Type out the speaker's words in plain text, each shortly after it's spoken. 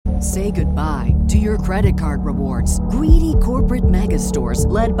Say goodbye to your credit card rewards. Greedy corporate mega stores,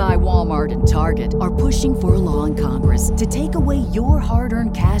 led by Walmart and Target, are pushing for a law in Congress to take away your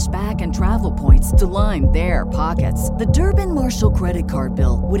hard-earned cash back and travel points to line their pockets. The Durbin-Marshall credit card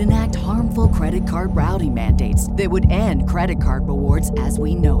bill would enact harmful credit card routing mandates that would end credit card rewards as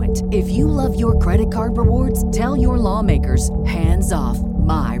we know it. If you love your credit card rewards, tell your lawmakers, hands off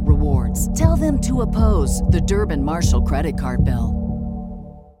my rewards. Tell them to oppose the Durbin-Marshall credit card bill.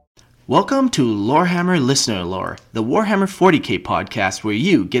 Welcome to Lorehammer Listener Lore, the Warhammer 40k podcast where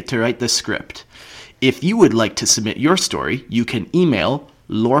you get to write the script. If you would like to submit your story, you can email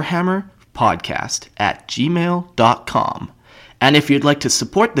lorehammerpodcast@gmail.com. And if you'd like to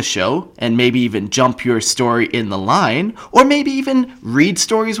support the show and maybe even jump your story in the line, or maybe even read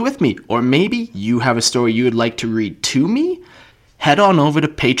stories with me, or maybe you have a story you would like to read to me, head on over to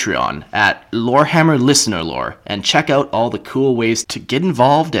Patreon at Lorehammer Listener Lore and check out all the cool ways to get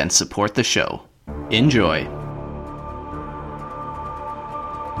involved and support the show. Enjoy.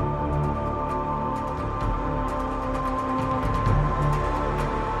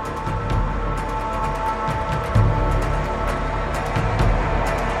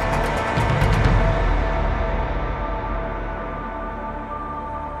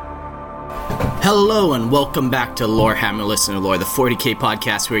 Hello and welcome back to Lorehammer Listener Lore, the 40k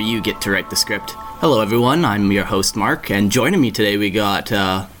podcast where you get to write the script. Hello everyone, I'm your host Mark, and joining me today we got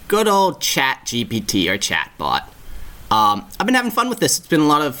good old ChatGPT, or chatbot. I've been having fun with this. It's been a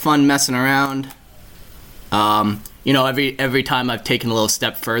lot of fun messing around. Every time I've taken a little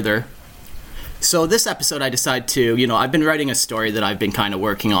step further. So this episode I decided to, I've been writing a story that I've been kind of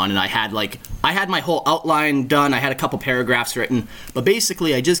working on, and I had my whole outline done. I had a couple paragraphs written, but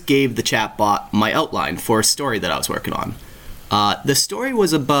basically I just gave the chatbot my outline for a story that I was working on. The story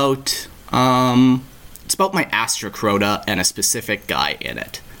was about, it's about my Astra Crota and a specific guy in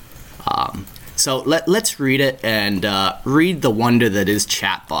it. So let's read it and read the wonder that is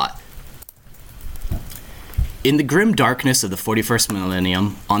chatbot. In the grim darkness of the 41st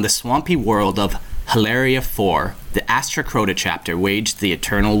millennium, on the swampy world of Hilaria IV, the Astra Crota chapter waged the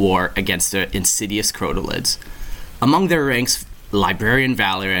eternal war against the insidious Crotalids. Among their ranks, Librarian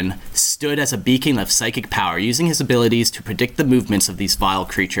Valoran stood as a beacon of psychic power, using his abilities to predict the movements of these vile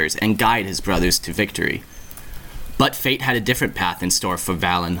creatures and guide his brothers to victory. But fate had a different path in store for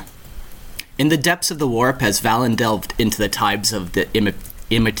Valen. In the depths of the warp, as Valen delved into the tides of the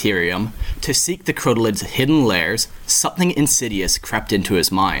Immaterium to seek the Crotalids' hidden lairs, something insidious crept into his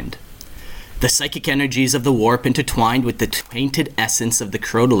mind. The psychic energies of the warp intertwined with the tainted essence of the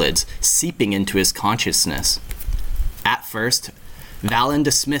Crotalids, seeping into his consciousness. At first, Valen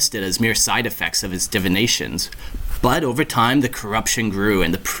dismissed it as mere side effects of his divinations, but over time the corruption grew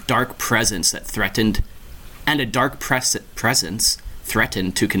and the dark presence that threatened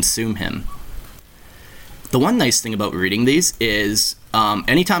to consume him. The one nice thing about reading these is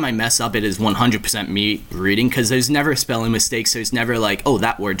anytime I mess up, it is 100% me reading, because there's never spelling mistakes. There's never like, oh,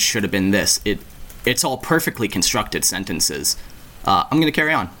 that word should have been this. It's all perfectly constructed sentences. I'm going to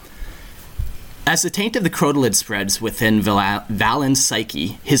carry on. As the taint of the Crotalid spreads within Valen's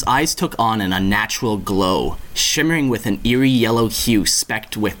psyche, his eyes took on an unnatural glow, shimmering with an eerie yellow hue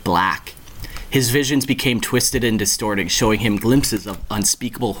specked with black. His visions became twisted and distorting, showing him glimpses of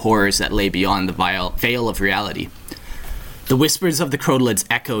unspeakable horrors that lay beyond the veil of reality. The whispers of the Crotalids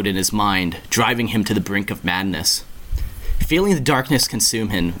echoed in his mind, driving him to the brink of madness. Feeling the darkness consume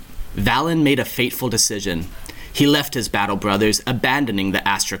him, Valen made a fateful decision. He left his battle brothers, abandoning the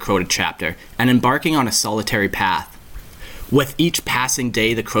Astra Crota chapter, and embarking on a solitary path. With each passing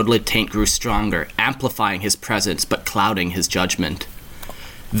day, the Crotalid taint grew stronger, amplifying his presence but clouding his judgment.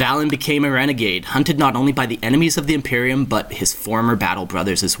 Valen became a renegade, hunted not only by the enemies of the Imperium, but his former battle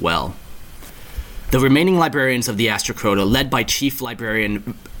brothers as well. The remaining librarians of the Astra Crota, led by Chief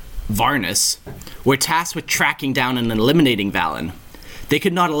Librarian Varnus, were tasked with tracking down and eliminating Valen. They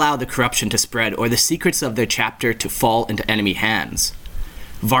could not allow the corruption to spread or the secrets of their chapter to fall into enemy hands.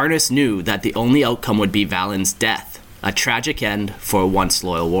 Varnus knew that the only outcome would be Valen's death, a tragic end for a once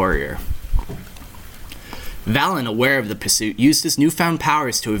loyal warrior. Valen, aware of the pursuit, used his newfound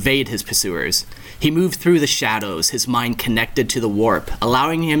powers to evade his pursuers. He moved through the shadows, his mind connected to the warp,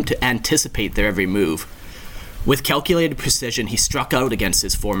 allowing him to anticipate their every move. With calculated precision, he struck out against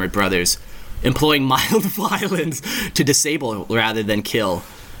his former brothers, employing mild violence to disable rather than kill.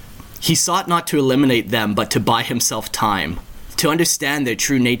 He sought not to eliminate them, but to buy himself time, to understand their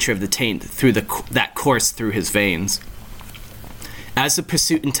true nature of the taint through that coursed through his veins. As the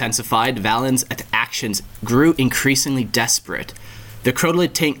pursuit intensified, Valen's actions grew increasingly desperate. The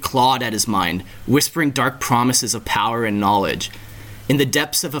Crotalid taint clawed at his mind, whispering dark promises of power and knowledge. In the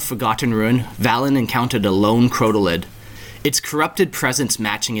depths of a forgotten ruin, Valen encountered a lone crotolid, its corrupted presence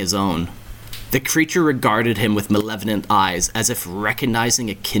matching his own. The creature regarded him with malevolent eyes, as if recognizing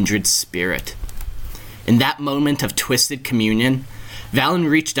a kindred spirit. In that moment of twisted communion, Valen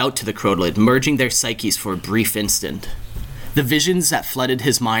reached out to the crotolid, merging their psyches for a brief instant. The visions that flooded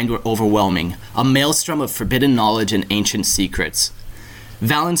his mind were overwhelming, a maelstrom of forbidden knowledge and ancient secrets.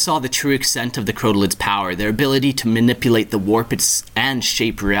 Valen saw the true extent of the crotolid's power, their ability to manipulate the warp and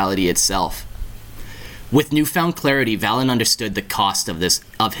shape reality itself. With newfound clarity, Valen understood the cost of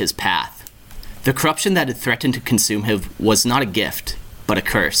his path. The corruption that had threatened to consume him was not a gift, but a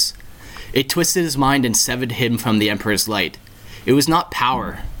curse. It twisted his mind and severed him from the Emperor's light. It was not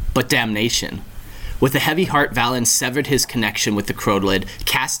power, but damnation. With a heavy heart, Valen severed his connection with the crotolid,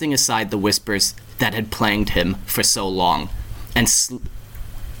 casting aside the whispers that had plagued him for so long, and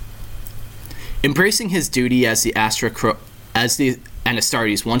embracing his duty as the Astartes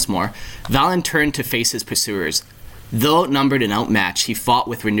once more, Valen turned to face his pursuers. Though outnumbered and outmatched, he fought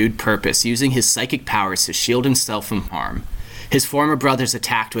with renewed purpose, using his psychic powers to shield himself from harm. His former brothers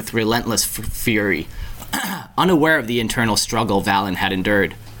attacked with relentless fury, unaware of the internal struggle Valen had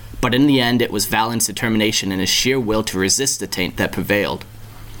endured. But in the end, it was Valen's determination and his sheer will to resist the taint that prevailed.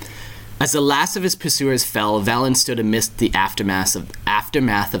 As the last of his pursuers fell, Valen stood amidst the aftermath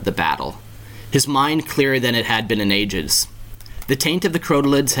of the battle, his mind clearer than it had been in ages. The taint of the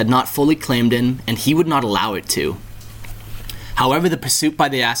crotolids had not fully claimed him, and he would not allow it to. However, the pursuit by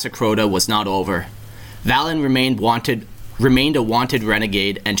the Aster Crota was not over. Valen remained a wanted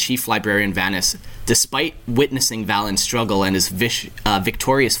renegade and chief librarian Vanus, despite witnessing Valen's struggle and his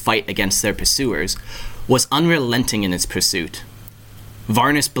victorious fight against their pursuers, was unrelenting in its pursuit.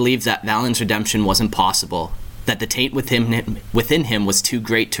 Varnus believed that Valen's redemption wasn't possible, that the taint within him was too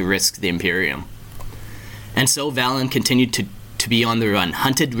great to risk the Imperium. And so Valen continued to be on the run,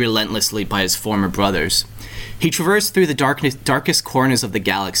 hunted relentlessly by his former brothers. He traversed through the darkest corners of the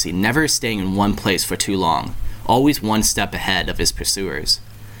galaxy, never staying in one place for too long, always one step ahead of his pursuers.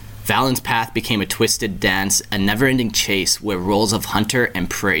 Valen's path became a twisted dance, a never-ending chase where roles of hunter and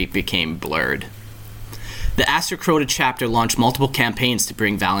prey became blurred. The Aster Crota chapter launched multiple campaigns to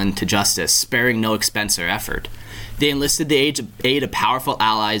bring Valen to justice, sparing no expense or effort. They enlisted the aid of powerful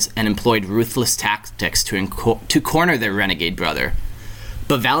allies and employed ruthless tactics to corner their renegade brother.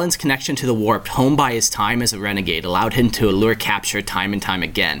 But Valen's connection to the warp, honed by his time as a renegade, allowed him to allure capture time and time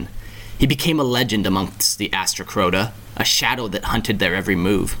again. He became a legend amongst the Aster Crota, a shadow that hunted their every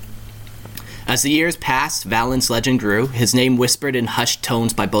move. As the years passed, Valen's legend grew, his name whispered in hushed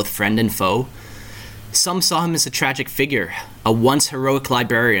tones by both friend and foe. Some saw him as a tragic figure, a once heroic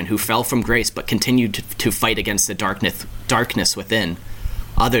librarian who fell from grace but continued to fight against the darkness within.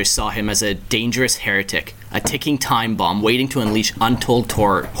 Others saw him as a dangerous heretic, a ticking time bomb waiting to unleash untold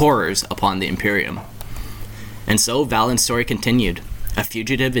horrors upon the Imperium. And so Valen's story continued. A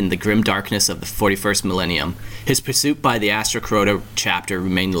fugitive in the grim darkness of the 41st millennium, his pursuit by the Aster Crota chapter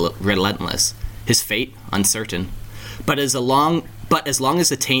remained relentless, his fate uncertain. But as long as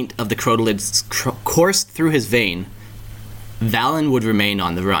the taint of the crotolids coursed through his vein, Valen would remain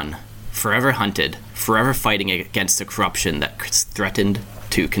on the run, forever hunted, forever fighting against the corruption that threatened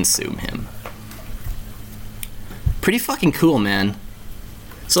to consume him. Pretty fucking cool, man.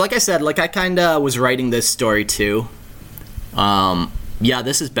 So like I said, I kinda was writing this story too. Yeah,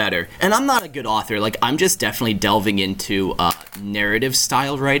 this is better. And I'm not a good author. I'm just definitely delving into narrative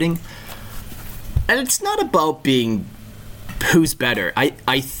style writing. And it's not about being who's better.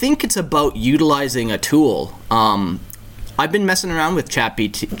 I think it's about utilizing a tool. I've been messing around with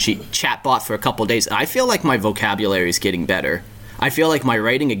Chatbot for a couple days. I feel like my vocabulary is getting better. I feel like my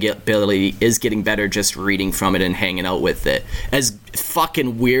writing ability is getting better just reading from it and hanging out with it. As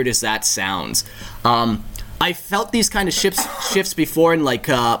fucking weird as that sounds. I felt these kind of shifts before in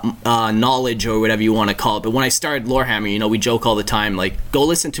knowledge or whatever you want to call it. But when I started Lorehammer, we joke all the time, go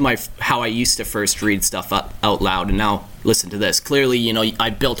listen to how I used to first read stuff out loud, and now listen to this. Clearly, I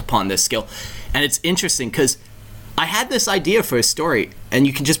built upon this skill, and it's interesting because I had this idea for a story, and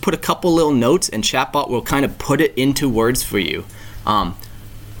you can just put a couple little notes, and Chatbot will kind of put it into words for you.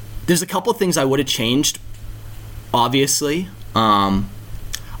 There's a couple things I would have changed, obviously.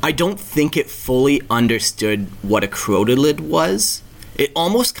 I don't think it fully understood what a crotolid was. It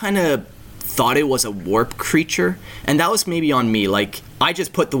almost kind of thought it was a warp creature, and that was maybe on me. I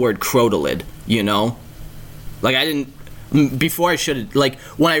just put the word crotolid, I didn't, before I should,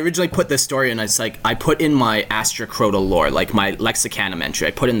 when I originally put this story in, it's I put in my Aster Crota lore, my Lexicanum entry,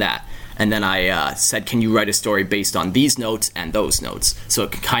 I put in that, and then I said, can you write a story based on these notes and those notes? So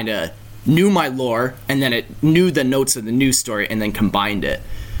it could kind of knew my lore, and then it knew the notes of the news story and then combined it.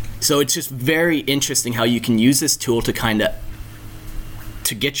 So it's just very interesting how you can use this tool to kind of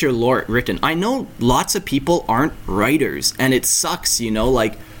to get your lore written. I know lots of people aren't writers, and it sucks, you know,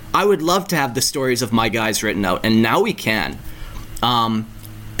 like I would love to have the stories of my guys written out, and now we can.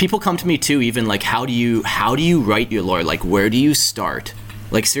 People come to me too, even like, how do you write your lore? Like, where do you start?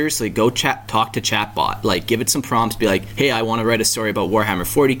 Like, seriously, go talk to Chatbot. Like, give it some prompts. Be like, hey, I want to write a story about Warhammer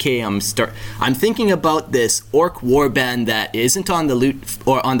 40k. I'm thinking about this orc warband that isn't on the loot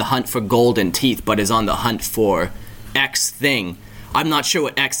or on the hunt for golden teeth, but is on the hunt for X thing. I'm not sure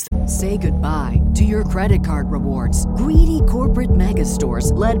what X. Say goodbye to your credit card rewards. Greedy corporate mega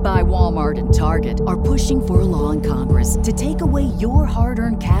stores, led by Walmart and Target, are pushing for a law in Congress to take away your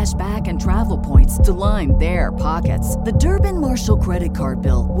hard-earned cash back and travel points to line their pockets. The Durbin-Marshall credit card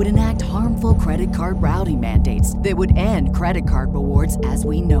bill would enact harmful credit card routing mandates that would end credit card rewards as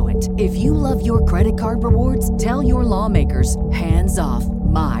we know it. If you love your credit card rewards, tell your lawmakers, hands off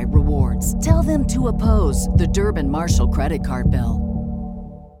my rewards. Tell them to oppose the Durbin-Marshall credit card bill.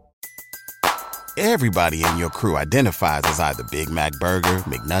 Everybody in your crew identifies as either Big Mac Burger,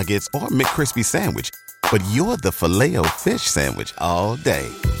 McNuggets, or McCrispy Sandwich. But you're the Filet-O-Fish Sandwich all day.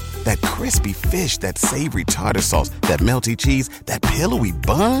 That crispy fish, that savory tartar sauce, that melty cheese, that pillowy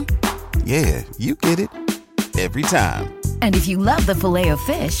bun. Yeah, you get it. Every time. And if you love the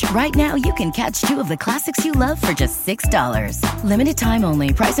Filet-O-Fish, right now you can catch two of the classics you love for just $6. Limited time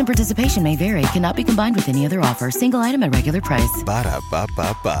only. Price and participation may vary. Cannot be combined with any other offer. Single item at regular price.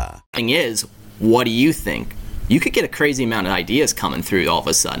 Ba-da-ba-ba-ba. Thing is, what do you think? You could get a crazy amount of ideas coming through all of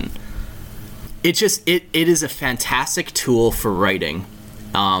a sudden. It is a fantastic tool for writing.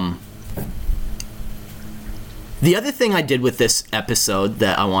 The other thing I did with this episode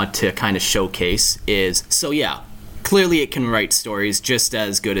that I want to kind of showcase is, so yeah, clearly it can write stories just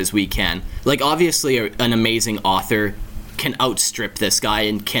as good as we can. Like, obviously an amazing author can outstrip this guy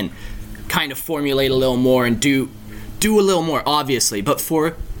and can kind of formulate a little more and do a little more, obviously. But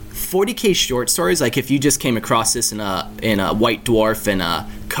for 40k short stories, like if you just came across this in a White Dwarf and a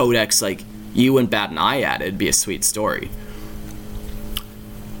Codex, like you and Bat and I added, it'd be a sweet story.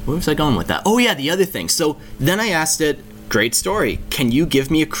 Where was I going with that? Oh yeah, the other thing. So then I asked it, great story. Can you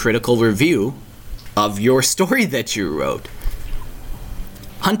give me a critical review of your story that you wrote?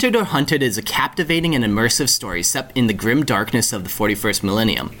 Hunted or Hunted is a captivating and immersive story set in the grim darkness of the 41st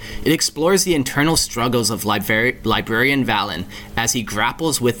millennium. It explores the internal struggles of librarian Valen as he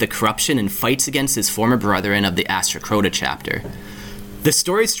grapples with the corruption and fights against his former brethren of the Astra Crota chapter. The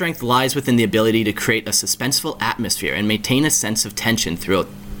story's strength lies within the ability to create a suspenseful atmosphere and maintain a sense of tension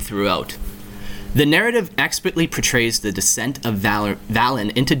throughout. The narrative expertly portrays the descent of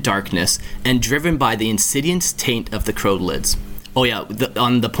Valen into darkness and driven by the insidious taint of the Crowdlids. Oh yeah,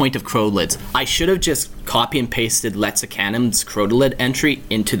 on the point of Crowdlids, I should have just copy and pasted Letzacanum's Crowdlid entry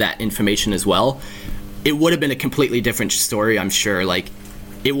into that information as well. It would have been a completely different story, I'm sure. Like,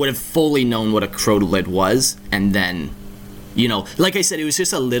 it would have fully known what a Crowdlid was, and then, you know, like I said, it was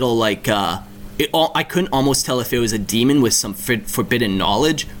just a little like, I couldn't almost tell if it was a demon with some forbidden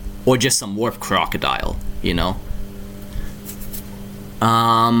knowledge or just some warp crocodile, you know?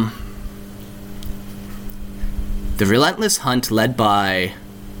 The relentless hunt led by...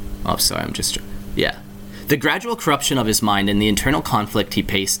 The gradual corruption of his mind and the internal conflict he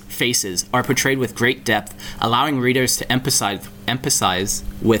faces are portrayed with great depth, allowing readers to empathize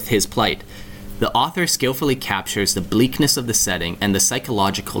with his plight. The author skillfully captures the bleakness of the setting and the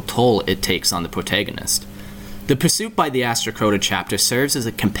psychological toll it takes on the protagonist. The pursuit by the Astra Crota chapter serves as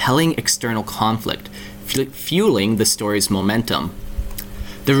a compelling external conflict, fueling the story's momentum.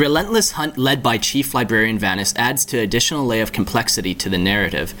 The relentless hunt led by Chief Librarian Vanis adds to additional layer of complexity to the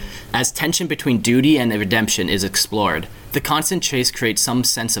narrative. As tension between duty and redemption is explored, the constant chase creates some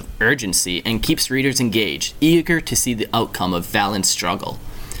sense of urgency and keeps readers engaged, eager to see the outcome of Valen's struggle.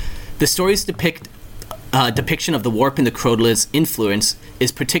 The story's depiction of the warp in the Crowdlid's influence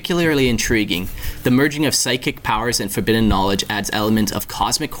is particularly intriguing. The merging of psychic powers and forbidden knowledge adds elements of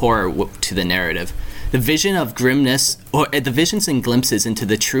cosmic horror to the narrative. The vision of grimness, or the visions and glimpses into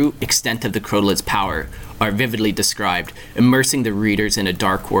the true extent of the Crowdlid's power are vividly described, immersing the readers in a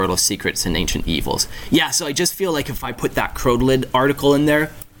dark world of secrets and ancient evils. Yeah, so I just feel like if I put that Crowdlid article in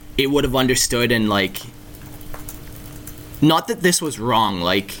there, it would have understood and, like, not that this was wrong,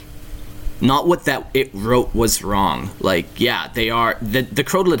 like, not what that it wrote was wrong. Like, yeah, they are, the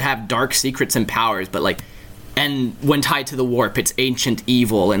Crowdlid have dark secrets and powers, but, like, and when tied to the warp, it's ancient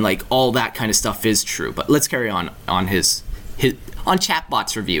evil, and like all that kind of stuff is true. But let's carry on his on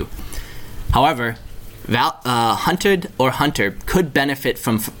Chatbot's review. However, Hunted or Hunter could benefit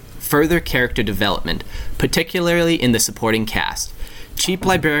from further character development, particularly in the supporting cast. Cheap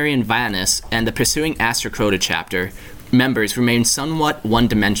Librarian Vanus and the Pursuing Astrocrota chapter members remain somewhat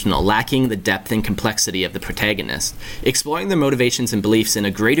one-dimensional, lacking the depth and complexity of the protagonist. Exploring their motivations and beliefs in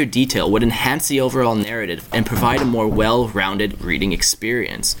a greater detail would enhance the overall narrative and provide a more well-rounded reading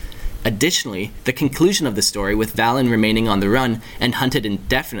experience. Additionally, the conclusion of the story, with Valen remaining on the run and hunted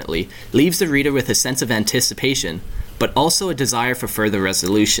indefinitely, leaves the reader with a sense of anticipation, but also a desire for further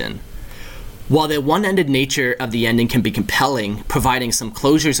resolution. While the one-ended nature of the ending can be compelling, providing some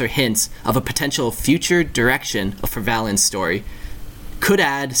closures or hints of a potential future direction for Valen's story, could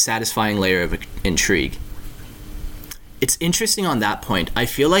add a satisfying layer of intrigue. It's interesting on that point. I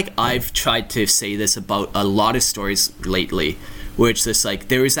feel like I've tried to say this about a lot of stories lately, where it's just like,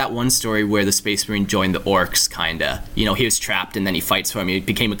 there was that one story where the Space Marine joined the Orcs, kinda. You know, he was trapped and then he fights for him, he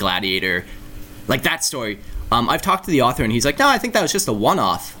became a gladiator. Like that story. I've talked to the author and he's like, no, I think that was just a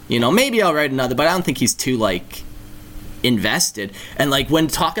one-off. You know, maybe I'll write another, but I don't think he's too, like, invested. And, like, when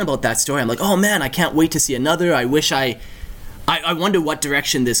talking about that story, I'm like, oh, man, I can't wait to see another. I wish I wonder what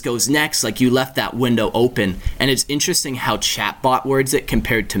direction this goes next. Like, you left that window open. And it's interesting how chatbot words it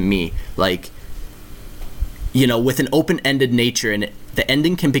compared to me. Like, you know, with an open-ended nature, and the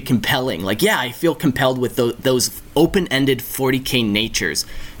ending can be compelling. Like, yeah, I feel compelled with those open-ended 40k natures.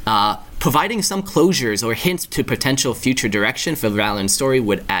 Providing some closures or hints to potential future direction for Valen's story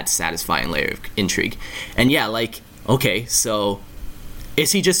would add satisfying layer of intrigue. And yeah, like, okay, so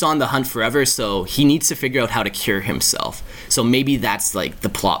is he just on the hunt forever? So he needs to figure out how to cure himself. So maybe that's like the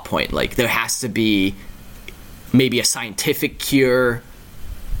plot point. Like, there has to be maybe a scientific cure,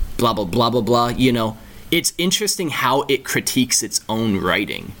 blah, blah, blah, blah, blah, you know. It's interesting how it critiques its own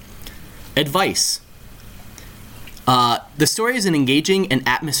writing. Advice. The story is an engaging and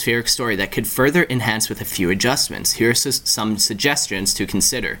atmospheric story that could further enhance with a few adjustments. Here are some suggestions to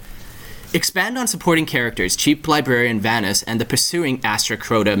consider. Expand on supporting characters. Cheap Librarian Vanus and the Pursuing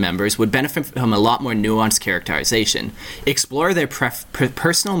Astrocrota members would benefit from a lot more nuanced characterization. Explore their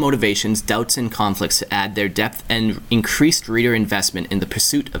personal motivations, doubts, and conflicts to add their depth and increased reader investment in the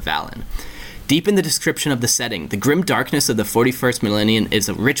pursuit of Valen. Deepen the description of the setting. The grim darkness of the 41st millennium is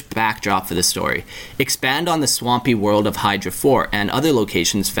a rich backdrop for the story. Expand on the swampy world of Hydra 4 and other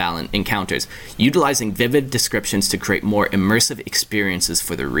locations Valen encounters, utilizing vivid descriptions to create more immersive experiences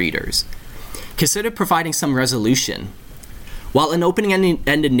for the readers. Consider providing some resolution. While the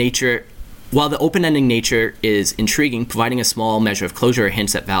open-ending nature is intriguing, providing a small measure of closure or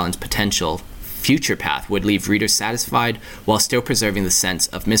hints at Valen's potential future path would leave readers satisfied while still preserving the sense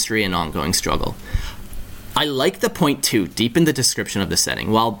of mystery and ongoing struggle. I like the point too, deepen the description of the setting.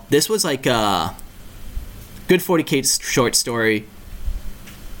 While this was like a good 40k short story,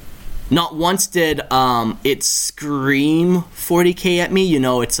 not once did it scream 40k at me. You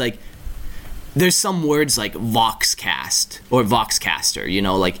know, it's like there's some words like Voxcast or Voxcaster, you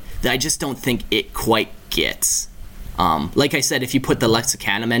know, like that I just don't think it quite gets. Like I said, if you put the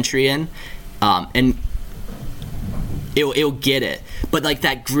Lexicanum entry in, and it'll get it. But like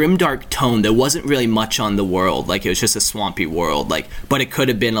that grimdark tone, there wasn't really much on the world. Like, it was just a swampy world. Like, but it could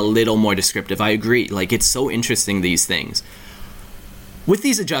have been a little more descriptive. I agree. Like, it's so interesting, these things. With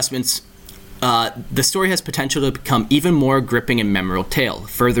these adjustments, the story has potential to become even more gripping and memorable tale,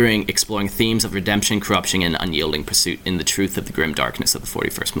 furthering exploring themes of redemption, corruption, and unyielding pursuit in the truth of the grim darkness of the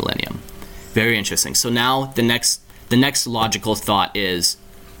 41st millennium. Very interesting. So now the next logical thought is,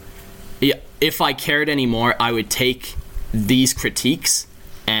 if I cared anymore, I would take these critiques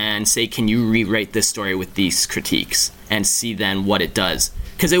and say, can you rewrite this story with these critiques, and see then what it does,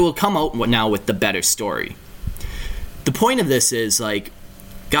 because it will come out now with the better story. The point of this is, like,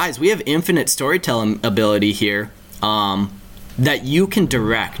 guys, we have infinite storytelling ability here, that you can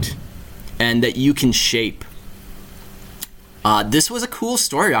direct and that you can shape. This was a cool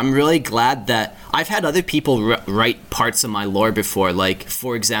story. I'm really glad that I've had other people write parts of my lore before, like,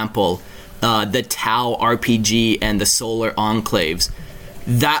 for example, the Tau RPG and the Solar Enclaves.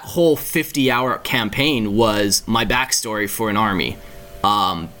 That whole 50-hour campaign was my backstory for an army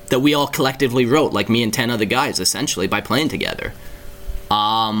that we all collectively wrote, like me and 10 other guys, essentially, by playing together.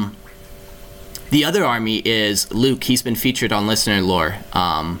 The other army is Luke. He's been featured on Listener Lore.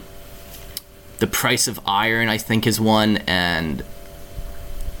 The Price of Iron, I think, is one, and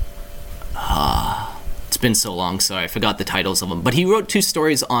it's been so long, sorry, I forgot the titles of them. But he wrote 2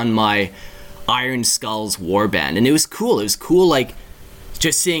 stories on my Iron Skulls warband, and it was cool. It was cool, like,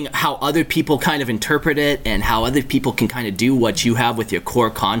 just seeing how other people kind of interpret it and how other people can kind of do what you have with your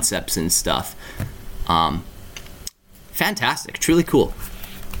core concepts and stuff. Fantastic, truly cool.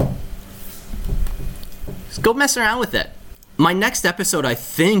 Just go mess around with it. my next episode, I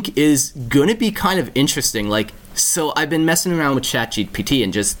think, is going to be kind of interesting. Like, so I've been messing around with ChatGPT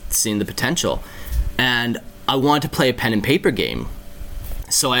and just seeing the potential. And I wanted to play a pen and paper game.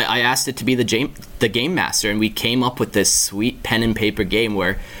 So I asked it to be the game master, and we came up with this sweet pen and paper game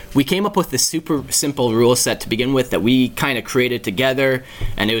where we came up with this super simple rule set to begin with that we kind of created together.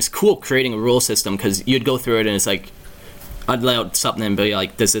 And it was cool creating a rule system because you'd go through it and it's like, I'd lay out something and be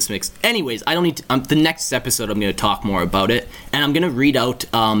like, does this make sense? Anyways, I don't need to, the next episode I'm going to talk more about it, and I'm going to read out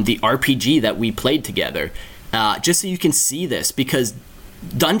the RPG that we played together, just so you can see this, because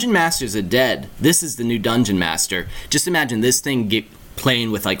Dungeon Masters are dead. This is the new Dungeon Master. Just imagine this thing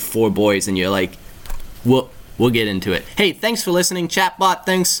playing with like 4 boys, and you're like, we'll get into it. Hey, thanks for listening, Chatbot.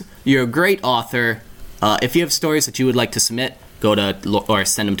 Thanks. You're a great author. If you have stories that you would like to submit, go to or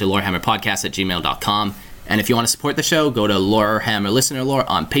send them to lorehammerpodcast@gmail.com. And if you want to support the show, go to Lorehammer Listener Lore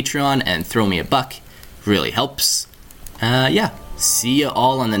on Patreon and throw me a buck. Really helps. Yeah. See you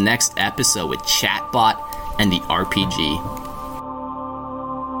all on the next episode with Chatbot and the RPG.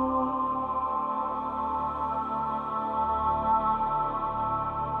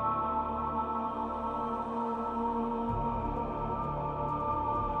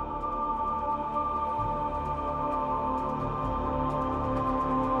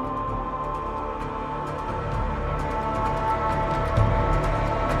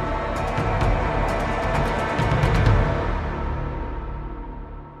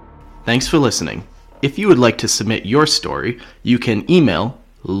 Thanks for listening. If you would like to submit your story, you can email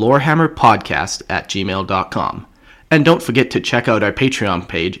lorehammerpodcast@gmail.com. And don't forget to check out our Patreon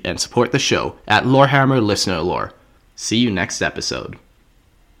page and support the show at Lorehammer Listener Lore. See you next episode.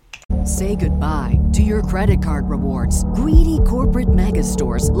 Say goodbye to your credit card rewards. Greedy corporate mega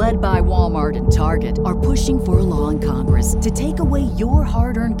stores, led by Walmart and Target, are pushing for a law in Congress to take away your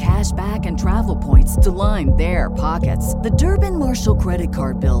hard-earned cash back and travel points to line their pockets. The Durbin-Marshall credit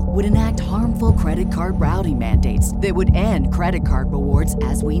card bill would enact harmful credit card routing mandates that would end credit card rewards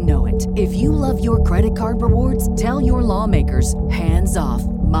as we know it. If you love your credit card rewards, tell your lawmakers, hands off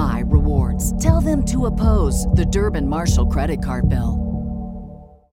my rewards. Tell them to oppose the Durbin-Marshall credit card bill.